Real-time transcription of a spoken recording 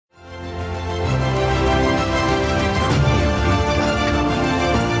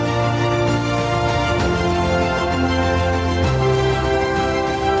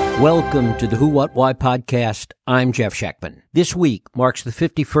Welcome to the Who, What, Why podcast. I'm Jeff Schechtman. This week marks the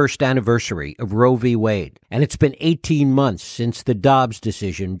 51st anniversary of Roe v. Wade, and it's been 18 months since the Dobbs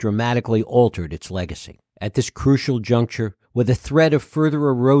decision dramatically altered its legacy. At this crucial juncture, where the threat of further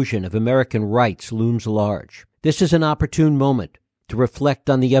erosion of American rights looms large, this is an opportune moment to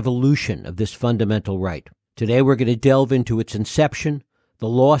reflect on the evolution of this fundamental right. Today we're going to delve into its inception, the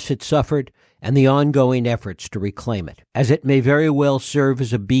loss it suffered, and the ongoing efforts to reclaim it, as it may very well serve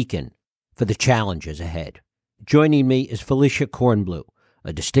as a beacon for the challenges ahead. Joining me is Felicia Kornbluh,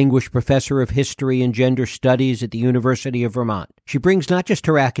 a distinguished professor of history and gender studies at the University of Vermont. She brings not just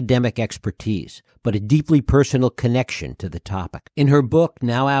her academic expertise, but a deeply personal connection to the topic. In her book,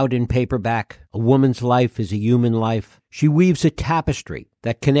 now out in paperback, A Woman's Life is a Human Life, she weaves a tapestry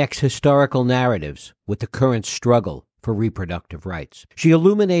that connects historical narratives with the current struggle for reproductive rights. She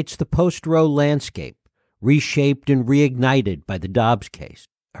illuminates the post-Roe landscape, reshaped and reignited by the Dobbs case.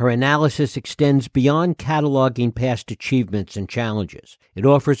 Her analysis extends beyond cataloging past achievements and challenges. It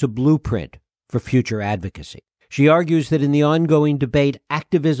offers a blueprint for future advocacy. She argues that in the ongoing debate,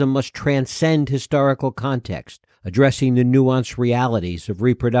 activism must transcend historical context, addressing the nuanced realities of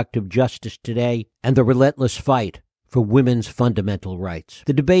reproductive justice today and the relentless fight for women's fundamental rights.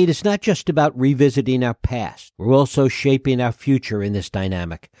 The debate is not just about revisiting our past. We're also shaping our future in this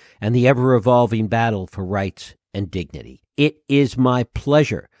dynamic and the ever-evolving battle for rights and dignity. It is my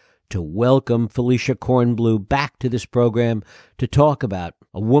pleasure to welcome Felicia Kornbluh back to this program to talk about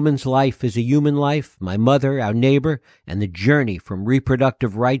A Woman's Life is a Human Life, my mother, our neighbor, and the journey from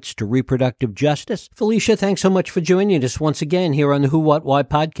reproductive rights to reproductive justice. Felicia, thanks so much for joining us once again here on the Who, What, Why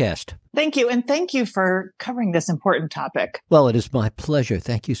podcast. Thank you. And thank you for covering this important topic. Well, it is my pleasure.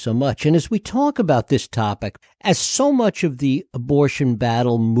 Thank you so much. And as we talk about this topic, as so much of the abortion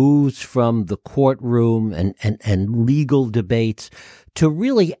battle moves from the courtroom and legal debates to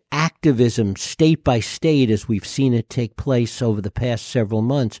really activism state by state, as we've seen it take place over the past several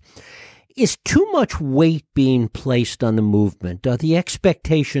months, is too much weight being placed on the movement? Are the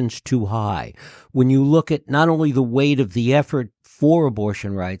expectations too high when you look at not only the weight of the effort for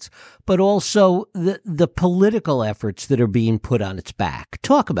abortion rights, but also the political efforts that are being put on its back?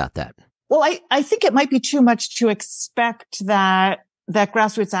 Talk about that. Well, I think it might be too much to expect that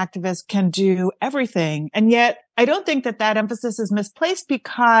grassroots activists can do everything. And yet I don't think that emphasis is misplaced,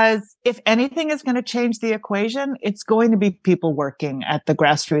 because if anything is going to change the equation, it's going to be people working at the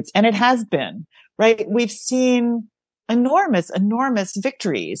grassroots. And it has been, right? We've seen enormous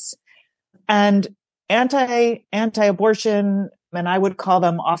victories, and anti-abortion, and I would call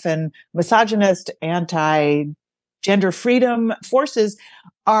them often misogynist, anti-gender freedom forces,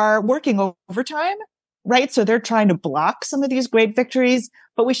 are working overtime, right? So they're trying to block some of these great victories,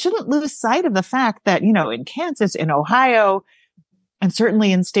 but we shouldn't lose sight of the fact that, in Kansas, in Ohio, and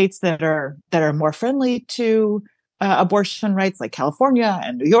certainly in states that are more friendly to abortion rights, like California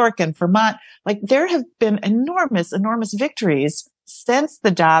and New York and Vermont, like there have been enormous victories since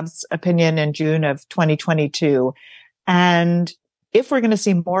the Dobbs opinion in June of 2022. And if we're going to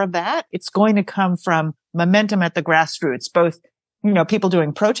see more of that, it's going to come from momentum at the grassroots, both, people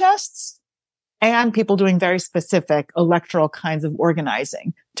doing protests and people doing very specific electoral kinds of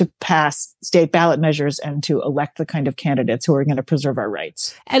organizing to pass state ballot measures and to elect the kind of candidates who are going to preserve our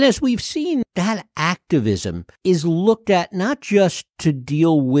rights. And as we've seen, that activism is looked at not just to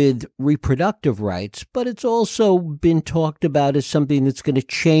deal with reproductive rights, but it's also been talked about as something that's going to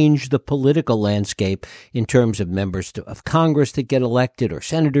change the political landscape in terms of members of Congress that get elected, or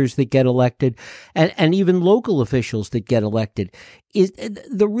senators that get elected, and even local officials that get elected.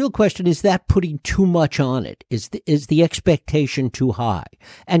 The real question is that putting too much on it? Is the expectation too high?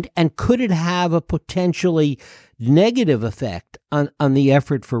 And could it have a potentially negative effect on the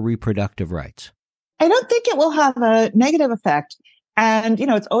effort for reproductive rights? I don't think it will have a negative effect. And,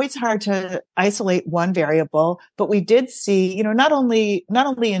 it's always hard to isolate one variable, but we did see, not only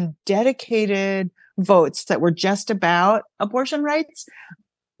in dedicated votes that were just about abortion rights,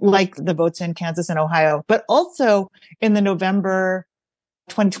 like the votes in Kansas and Ohio, but also in the November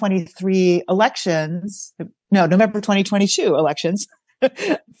 2022 elections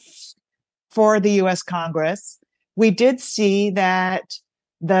for the U.S. Congress, we did see that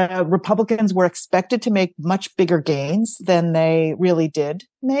the Republicans were expected to make much bigger gains than they really did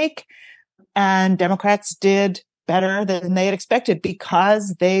make. And Democrats did better than they had expected,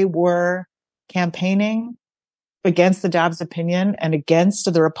 because they were campaigning against the Dobbs opinion and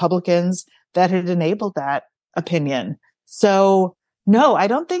against the Republicans that had enabled that opinion. So no, I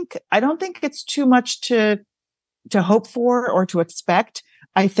don't think it's too much to hope for or to expect.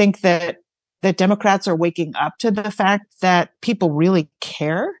 I think that Democrats are waking up to the fact that people really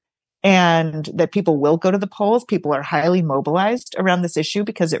care and that people will go to the polls. People are highly mobilized around this issue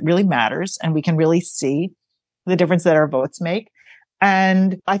because it really matters, and we can really see the difference that our votes make.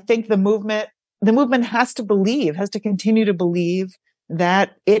 And I think the movement has to continue to believe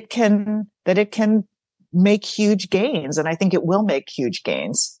that it can make huge gains. And I think it will make huge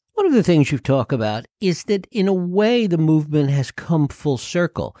gains. One of the things you've talked about is that in a way the movement has come full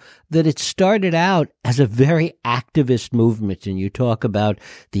circle, that it started out as a very activist movement. And you talk about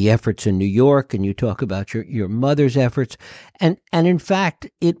the efforts in New York, and you talk about your mother's efforts. And in fact,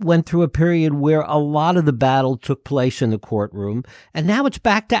 it went through a period where a lot of the battle took place in the courtroom, and now it's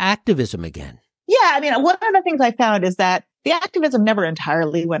back to activism again. Yeah, I mean, one of the things I found is that the activism never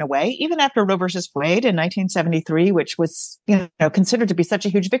entirely went away, even after Roe versus Wade in 1973, which was, considered to be such a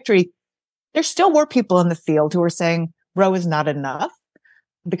huge victory. There still were people in the field who were saying Roe is not enough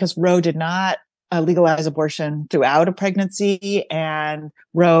because Roe did not legalize abortion throughout a pregnancy, and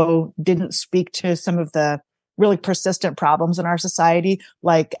Roe didn't speak to some of the really persistent problems in our society,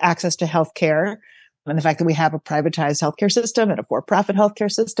 like access to health care and the fact that we have a privatized healthcare system and a for-profit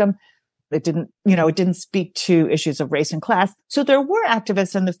healthcare system. It didn't speak to issues of race and class. So there were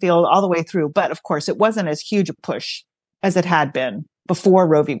activists in the field all the way through. But of course, it wasn't as huge a push as it had been before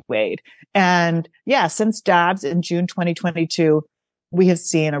Roe v. Wade. And yeah, since Dobbs in June 2022, we have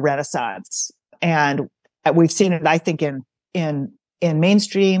seen a renaissance. And we've seen it, I think, in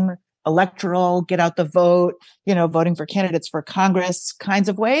mainstream electoral, get out the vote, voting for candidates for Congress kinds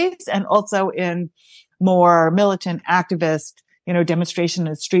of ways, and also in more militant activist demonstration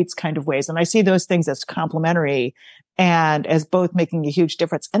in the streets kind of ways. And I see those things as complementary and as both making a huge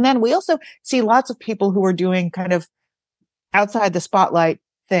difference. And then we also see lots of people who are doing kind of outside the spotlight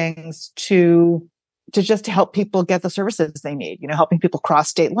things to just help people get the services they need, helping people cross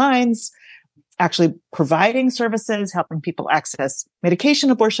state lines, actually providing services, helping people access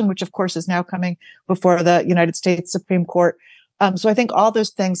medication abortion, which of course is now coming before the United States Supreme Court. So I think all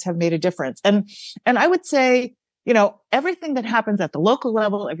those things have made a difference. And I would say, everything that happens at the local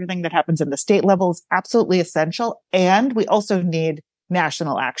level, everything that happens in the state level is absolutely essential. And we also need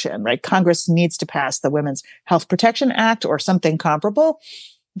national action, right? Congress needs to pass the Women's Health Protection Act or something comparable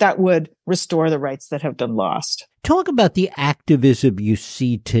that would restore the rights that have been lost. Talk about the activism you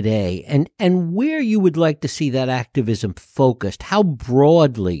see today and where you would like to see that activism focused. How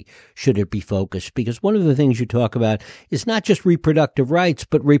broadly should it be focused? Because one of the things you talk about is not just reproductive rights,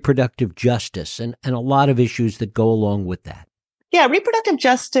 but reproductive justice and a lot of issues that go along with that. Yeah, reproductive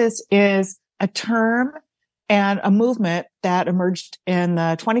justice is a term and a movement that emerged in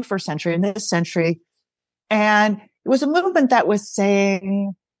the 21st century, in this century. And it was a movement that was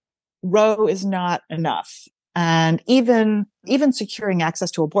saying Roe is not enough. And even securing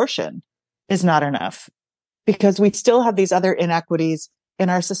access to abortion is not enough because we still have these other inequities in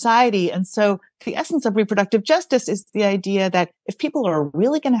our society. And so the essence of reproductive justice is the idea that if people are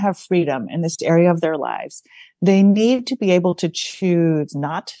really going to have freedom in this area of their lives, they need to be able to choose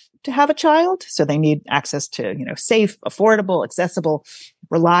not to have a child. So they need access to, safe, affordable, accessible,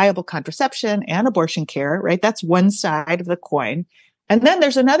 reliable contraception and abortion care, right? That's one side of the coin. And then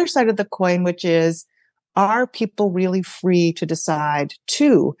there's another side of the coin, which is, are people really free to decide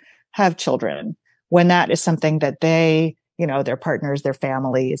to have children when that is something that they, their partners, their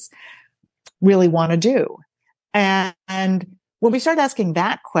families really want to do? And when we start asking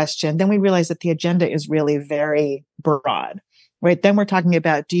that question, then we realize that the agenda is really very broad, right? Then we're talking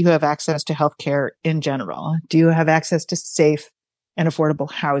about, do you have access to healthcare in general? Do you have access to safe and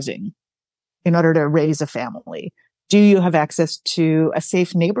affordable housing in order to raise a family? Do you have access to a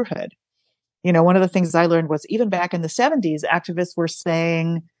safe neighborhood? One of the things I learned was even back in the 70s, activists were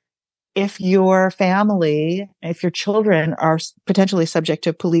saying, if your family, if your children are potentially subject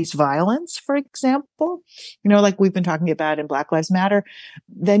to police violence, for example, like we've been talking about in Black Lives Matter,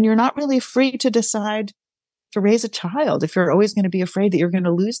 then you're not really free to decide to raise a child if you're always going to be afraid that you're going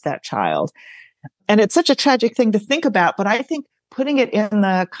to lose that child. And it's such a tragic thing to think about, but I think putting it in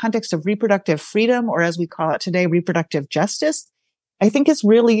the context of reproductive freedom, or as we call it today, reproductive justice, I think is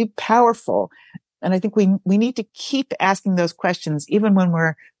really powerful. And I think we need to keep asking those questions, even when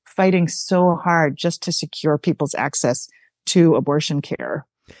we're fighting so hard just to secure people's access to abortion care.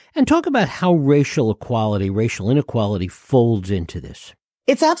 And talk about how racial inequality folds into this.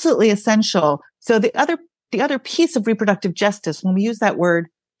 It's absolutely essential. So the other piece of reproductive justice, when we use that word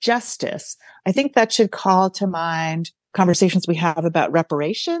justice, I think that should call to mind conversations we have about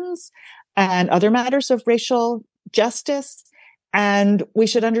reparations and other matters of racial justice. And we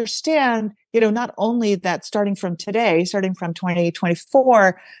should understand, not only that starting from today, starting from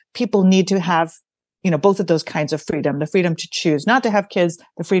 2024, people need to have both of those kinds of freedom, the freedom to choose not to have kids,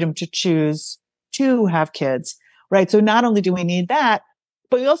 the freedom to choose to have kids, right? So not only do we need that,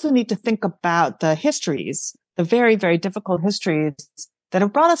 but we also need to think about the histories, the very, very difficult histories that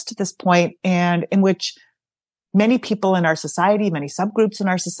have brought us to this point, and in which many people in our society, many subgroups in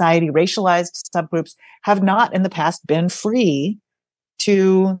our society, racialized subgroups, have not in the past been free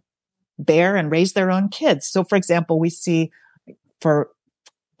to bear and raise their own kids. So, for example, we see for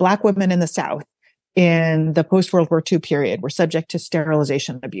Black women in the South in the post-World War II period were subject to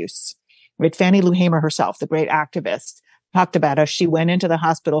sterilization abuse. Right? Fannie Lou Hamer herself, the great activist, talked about how she went into the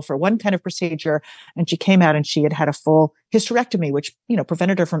hospital for one kind of procedure and she came out and she had had a full hysterectomy, which,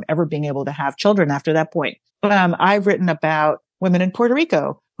 prevented her from ever being able to have children after that point. I've written about women in Puerto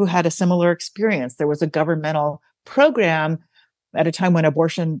Rico who had a similar experience. There was a governmental program at a time when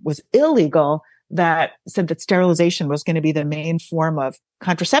abortion was illegal that said that sterilization was going to be the main form of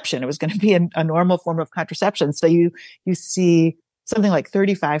contraception. It was going to be a normal form of contraception. So you see something like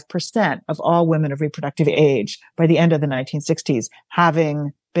 35% of all women of reproductive age by the end of the 1960s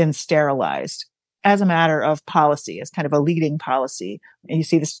having been sterilized as a matter of policy, as kind of a leading policy. And you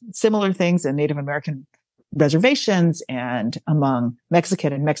see this similar things in Native American reservations and among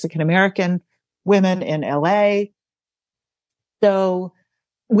Mexican and Mexican American women in LA. So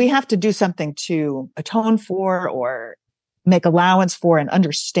we have to do something to atone for or make allowance for and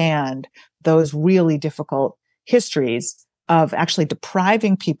understand those really difficult histories of actually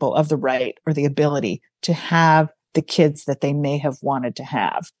depriving people of the right or the ability to have the kids that they may have wanted to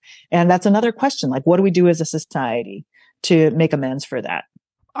have. And that's another question, like, what do we do as a society to make amends for that?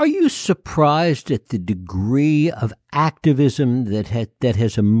 Are you surprised at the degree of activism that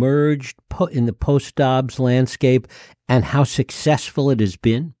has emerged in the post-Dobbs landscape and how successful it has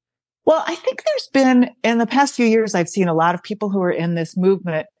been? Well, I think there's been, in the past few years, I've seen a lot of people who are in this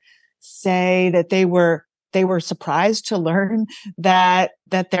movement say that they were surprised to learn that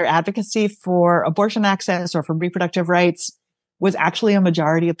their advocacy for abortion access or for reproductive rights was actually a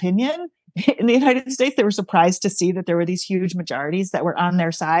majority opinion. In the United States, they were surprised to see that there were these huge majorities that were on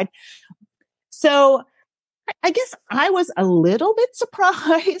their side. So I guess I was a little bit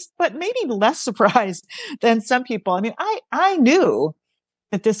surprised, but maybe less surprised than some people. I mean, I knew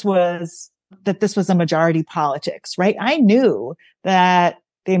that this was a majority politics, right? I knew that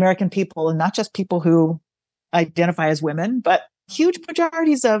the American people, and not just people who identify as women, but huge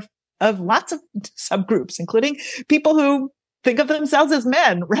majorities of lots of subgroups, including people who think of themselves as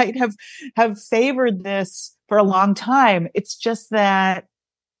men, right, have favored this for a long time. It's just that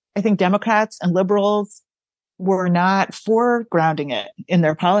I think Democrats and liberals were not foregrounding it in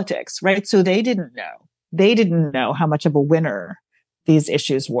their politics, right? So they didn't know how much of a winner these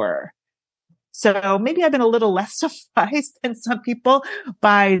issues were. So maybe I've been a little less surprised than some people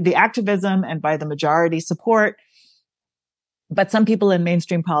by the activism and by the majority support. But some people in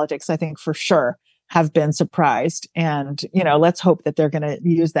mainstream politics, I think for sure, have been surprised. And, let's hope that they're going to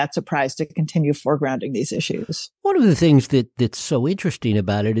use that surprise to continue foregrounding these issues. One of the things that's so interesting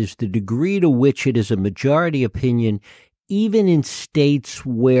about it is the degree to which it is a majority opinion, even in states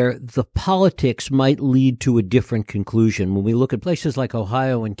where the politics might lead to a different conclusion. When we look at places like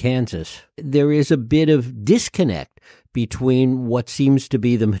Ohio and Kansas, there is a bit of disconnect between what seems to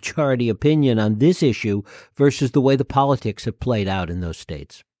be the majority opinion on this issue versus the way the politics have played out in those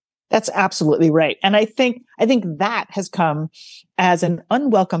states. That's absolutely right. And I think that has come as an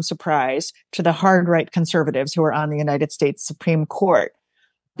unwelcome surprise to the hard right conservatives who are on the United States Supreme Court.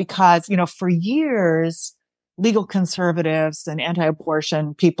 Because, for years, legal conservatives and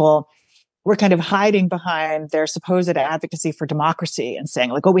anti-abortion people were kind of hiding behind their supposed advocacy for democracy and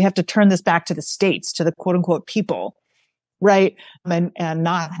saying like, oh, we have to turn this back to the states, to the quote unquote people, right? And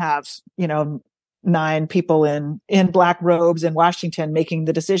not have, 9 people in black robes in Washington making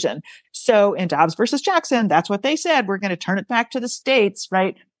the decision. So in Dobbs versus Jackson, that's what they said. We're going to turn it back to the states,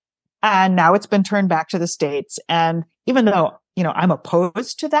 right? And now it's been turned back to the states. And even though, I'm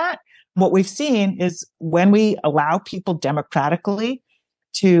opposed to that, what we've seen is when we allow people democratically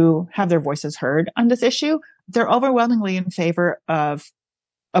to have their voices heard on this issue, they're overwhelmingly in favor of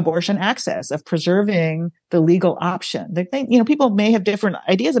abortion access, of preserving the legal option. People may have different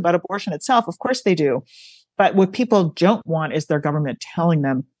ideas about abortion itself. Of course they do. But what people don't want is their government telling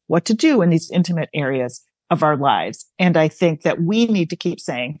them what to do in these intimate areas of our lives. And I think that we need to keep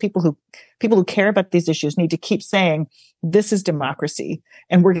saying, people who care about these issues need to keep saying, this is democracy,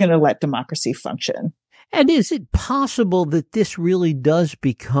 and we're going to let democracy function. And is it possible that this really does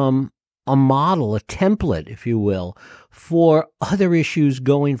become a model, a template, if you will, for other issues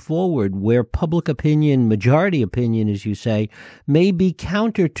going forward where public opinion, majority opinion, as you say, may be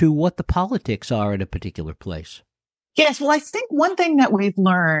counter to what the politics are at a particular place? Yes. Well, I think one thing that we've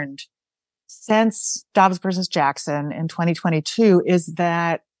learned since Dobbs versus Jackson in 2022 is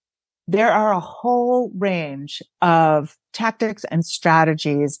that there are a whole range of tactics and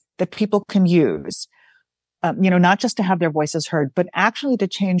strategies that people can use, not just to have their voices heard, but actually to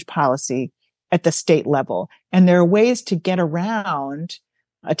change policy at the state level. And there are ways to get around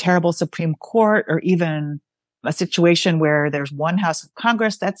a terrible Supreme Court or even a situation where there's one House of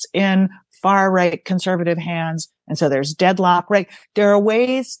Congress that's in far right conservative hands. And so there's deadlock, right? There are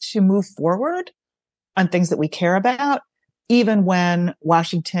ways to move forward on things that we care about, even when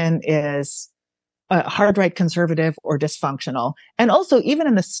Washington is a hard right conservative or dysfunctional. And also even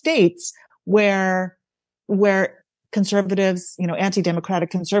in the states where conservatives, anti-democratic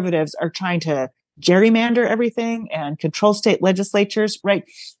conservatives are trying to gerrymander everything and control state legislatures, right?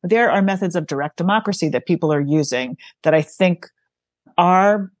 There are methods of direct democracy that people are using that I think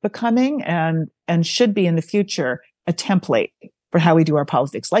are becoming and should be in the future a template for how we do our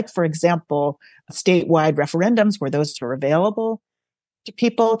politics. Like, for example, statewide referendums where those are available to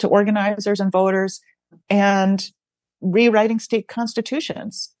people, to organizers and voters, and rewriting state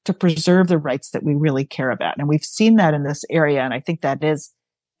constitutions to preserve the rights that we really care about. And we've seen that in this area. And I think that's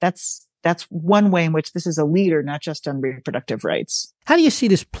one way in which this is a leader, not just on reproductive rights. How do you see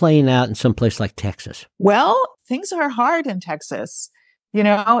this playing out in some place like Texas? Well, things are hard in Texas.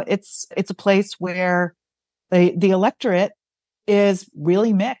 It's a place where the electorate is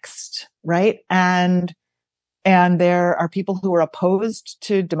really mixed, right? And there are people who are opposed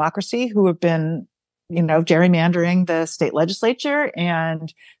to democracy who have been, gerrymandering the state legislature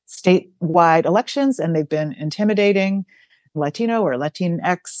and statewide elections, and they've been intimidating Latino or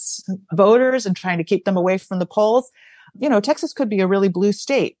Latinx voters and trying to keep them away from the polls. Texas could be a really blue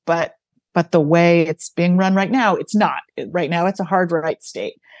state, but the way it's being run right now, it's not. Right now, it's a hard right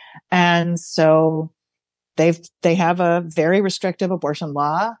state. And so they have a very restrictive abortion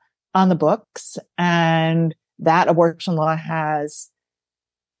law on the books, and that abortion law has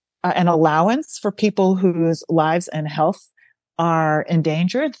an allowance for people whose lives and health are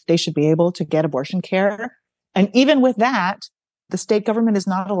endangered. They should be able to get abortion care. And even with that, the state government is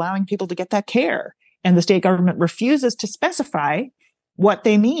not allowing people to get that care. And the state government refuses to specify what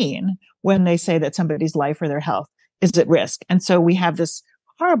they mean when they say that somebody's life or their health is at risk. And so we have this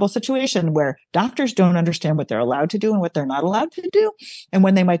horrible situation where doctors don't understand what they're allowed to do and what they're not allowed to do, and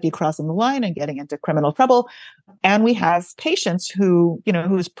when they might be crossing the line and getting into criminal trouble. And we have patients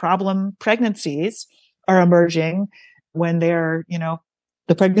whose problem pregnancies are emerging when they're,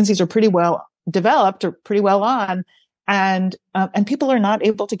 the pregnancies are pretty well developed or pretty well on, and people are not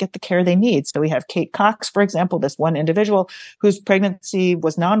able to get the care they need. So we have Kate Cox, for example, this one individual whose pregnancy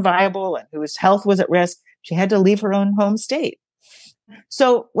was non-viable and whose health was at risk. She had to leave her own home state.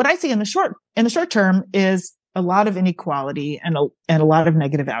 So what I see in the short term is a lot of inequality and a lot of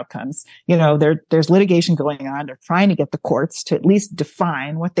negative outcomes. There's litigation going on. They're trying to get the courts to at least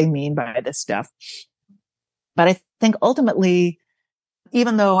define what they mean by this stuff. But I think ultimately,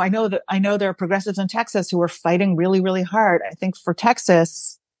 even though I know there are progressives in Texas who are fighting really, really hard, I think for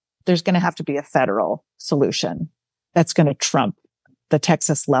Texas, there's going to have to be a federal solution that's going to trump the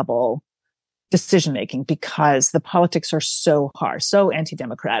Texas level decision-making, because the politics are so hard, so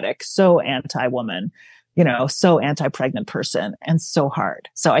anti-democratic, so anti-woman, so anti-pregnant person, and so hard.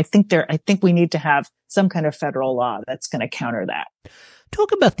 So I think we need to have some kind of federal law that's going to counter that.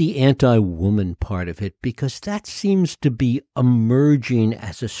 Talk about the anti-woman part of it, because that seems to be emerging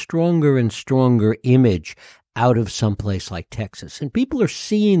as a stronger and stronger image out of someplace like Texas. And people are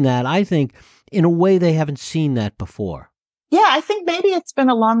seeing that, I think, in a way they haven't seen that before. Yeah, I think maybe it's been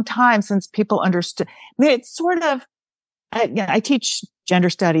a long time since people understood. I mean, it's sort of, I teach gender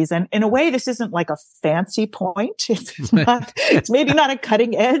studies, and in a way, this isn't like a fancy point. It's maybe not a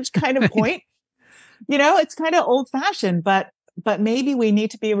cutting edge kind of point. It's kind of old fashioned, but maybe we need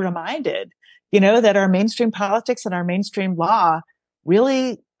to be reminded, that our mainstream politics and our mainstream law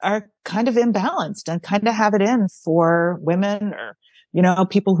really are kind of imbalanced and kind of have it in for women or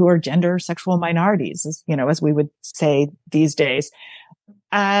people who are gender sexual minorities, as we would say these days.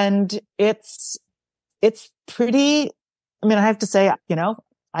 And it's pretty, I have to say,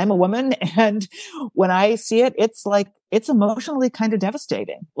 I'm a woman, and when I see it, it's emotionally kind of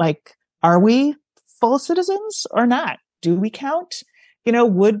devastating. Like, are we full citizens or not? Do we count?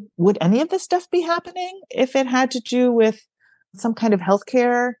 Would any of this stuff be happening if it had to do with some kind of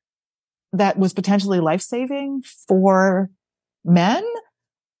healthcare that was potentially life-saving for men?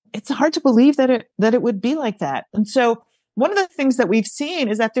 it's hard to believe that it would be like that. And so one of the things that we've seen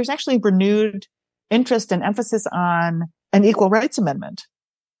is that there's actually renewed interest and emphasis on an equal rights amendment,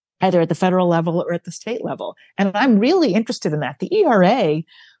 either at the federal level or at the state level. And I'm really interested in that. The ERA,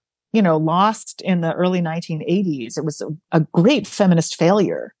 lost in the early 1980s. It was a great feminist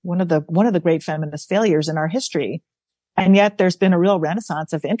failure, one of the great feminist failures in our history. And yet there's been a real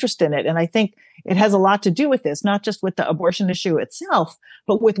renaissance of interest in it. And I think it has a lot to do with this, not just with the abortion issue itself,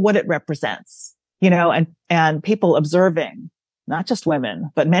 but with what it represents, and people observing, not just women,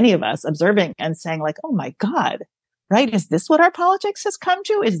 but many of us observing and saying like, oh my God, right? Is this what our politics has come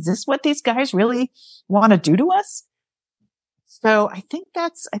to? Is this what these guys really want to do to us? So I think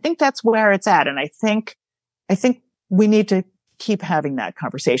that's where it's at. And I think we need to keep having that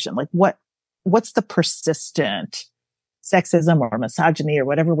conversation. Like what's the persistent sexism or misogyny or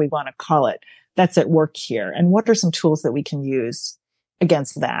whatever we want to call it that's at work here? And what are some tools that we can use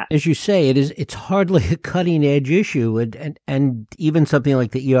against that? As you say, it's hardly a cutting edge issue. And even something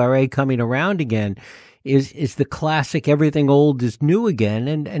like the ERA coming around again is the classic everything old is new again.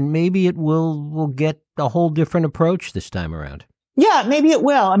 And maybe it will get a whole different approach this time around. Yeah, maybe it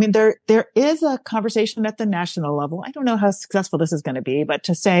will. I mean, there is a conversation at the national level. I don't know how successful this is going to be, but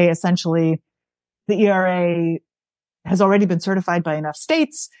to say essentially the ERA has already been certified by enough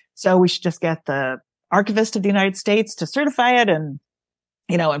states, so we should just get the Archivist of the United States to certify it and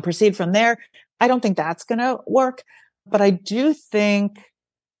proceed from there. I don't think that's going to work, but I do think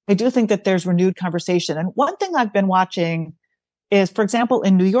that there's renewed conversation. And one thing I've been watching is, for example,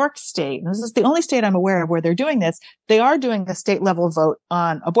 in New York State, and this is the only state I'm aware of where they're doing this, they are doing a state level vote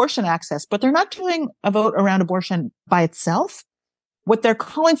on abortion access, but they're not doing a vote around abortion by itself. What they're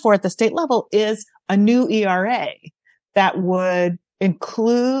calling for at the state level is a new ERA that would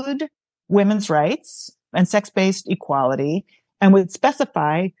include women's rights and sex-based equality and would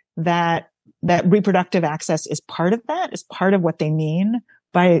specify that reproductive access is part of that, is part of what they mean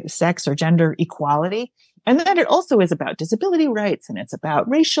by sex or gender equality. And then it also is about disability rights, and it's about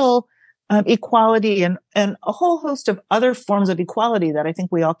racial equality and a whole host of other forms of equality that I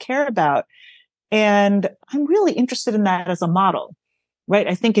think we all care about. And I'm really interested in that as a model, right?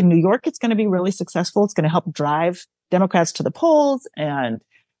 I think in New York, it's going to be really successful. It's going to help drive Democrats to the polls. And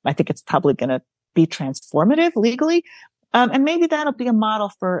I think it's probably going to be transformative legally. And maybe that'll be a model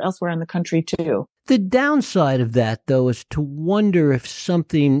for elsewhere in the country too. The downside of that, though, is to wonder if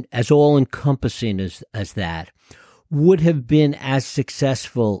something as all-encompassing as that would have been as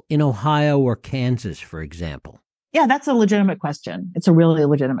successful in Ohio or Kansas, for example. Yeah, that's a legitimate question. It's a really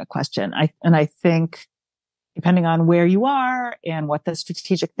legitimate question. I think depending on where you are and what the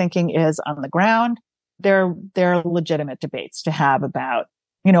strategic thinking is on the ground, there are legitimate debates to have about,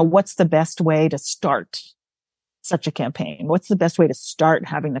 what's the best way to start such a campaign? What's the best way to start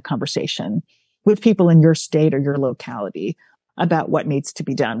having the conversation with people in your state or your locality about what needs to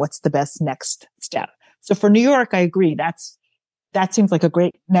be done? What's the best next step? So for New York, I agree. That seems like a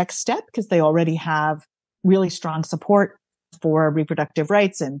great next step because they already have really strong support for reproductive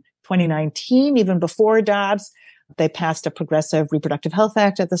rights. In 2019, even before Dobbs, they passed a progressive reproductive health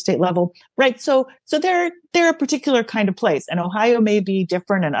act at the state level, right? So they're a particular kind of place, and Ohio may be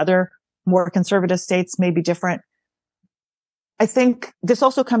different and other more conservative states may be different. I think this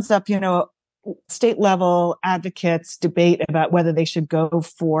also comes up, state level advocates debate about whether they should go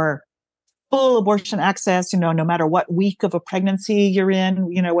for full abortion access, no matter what week of a pregnancy you're in,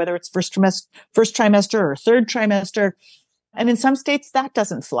 whether it's first trimester or third trimester. And in some states that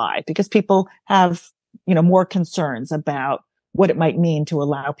doesn't fly because people have, more concerns about what it might mean to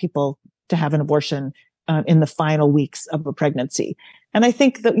allow people to have an abortion in the final weeks of a pregnancy. And I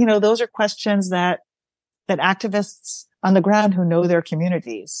think that, those are questions that activists on the ground who know their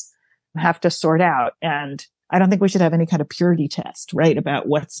communities have to sort out. And I don't think we should have any kind of purity test, right, about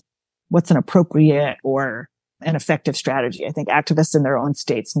what's an appropriate or an effective strategy. I think activists in their own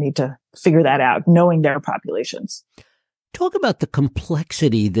states need to figure that out, knowing their populations. Talk about the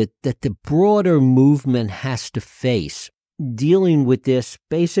complexity that the broader movement has to face dealing with this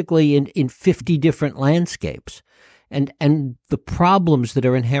basically in 50 different landscapes and the problems that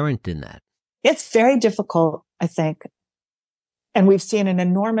are inherent in that. It's very difficult, I think. And we've seen an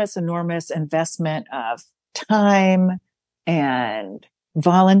enormous investment of time and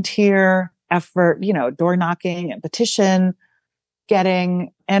volunteer effort, door knocking and petition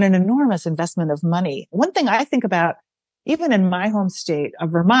getting, and an enormous investment of money. One thing I think about, even in my home state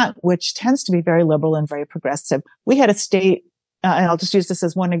of Vermont, which tends to be very liberal and very progressive, we had a state, and I'll just use this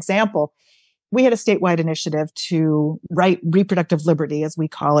as one example. We had a statewide initiative to write reproductive liberty, as we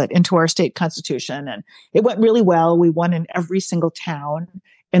call it, into our state constitution. And it went really well. We won in every single town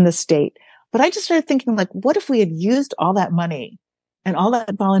in the state. But I just started thinking, like, what if we had used all that money and all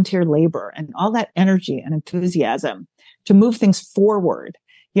that volunteer labor and all that energy and enthusiasm to move things forward?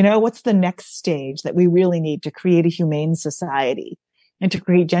 What's the next stage that we really need to create a humane society and to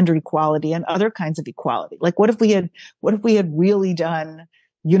create gender equality and other kinds of equality? Like, what if we had really done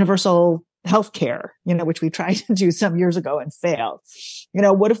universal healthcare, which we tried to do some years ago and failed?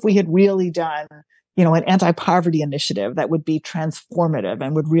 What if we had really done, an anti-poverty initiative that would be transformative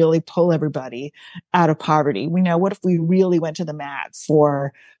and would really pull everybody out of poverty? What if we really went to the mat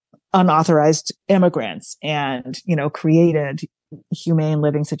for unauthorized immigrants and, created humane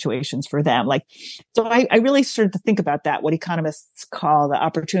living situations for them? So I really started to think about that, what economists call the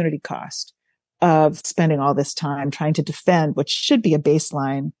opportunity cost of spending all this time trying to defend what should be a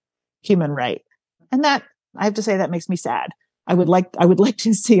baseline human right. And that, I have to say, that makes me sad. I would like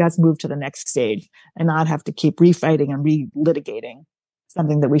to see us move to the next stage and not have to keep refighting and relitigating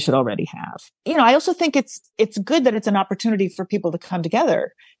something that we should already have. I also think it's good that it's an opportunity for people to come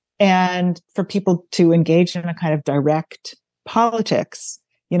together and for people to engage in a kind of direct politics,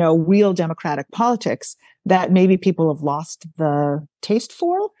 real democratic politics that maybe people have lost the taste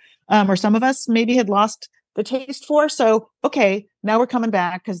for, or some of us maybe had lost the taste for. So, okay, now we're coming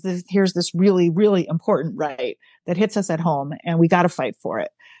back because here's this really, really important right that hits us at home and we got to fight for it.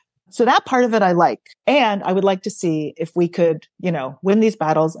 So that part of it I like. And I would like to see if we could, win these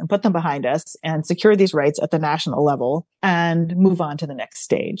battles and put them behind us and secure these rights at the national level and move on to the next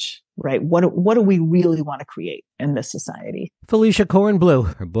stage, right? What do we really want to create in this society? Felicia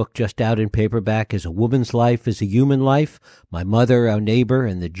Kornbluh, her book just out in paperback is A Woman's Life is a Human Life, My Mother, Our Neighbor,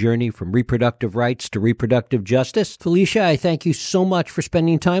 and the Journey from Reproductive Rights to Reproductive Justice. Felicia, I thank you so much for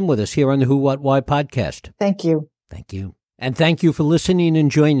spending time with us here on the Who, What, Why podcast. Thank you. Thank you. And thank you for listening and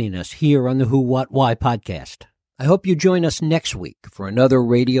joining us here on the Who, What, Why podcast. I hope you join us next week for another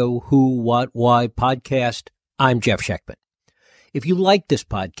Radio Who, What, Why podcast. I'm Jeff Sheckman. If you like this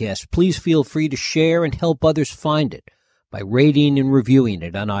podcast, please feel free to share and help others find it by rating and reviewing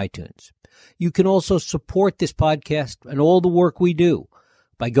it on iTunes. You can also support this podcast and all the work we do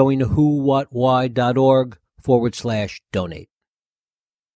by going to whowhatwhy.org/donate.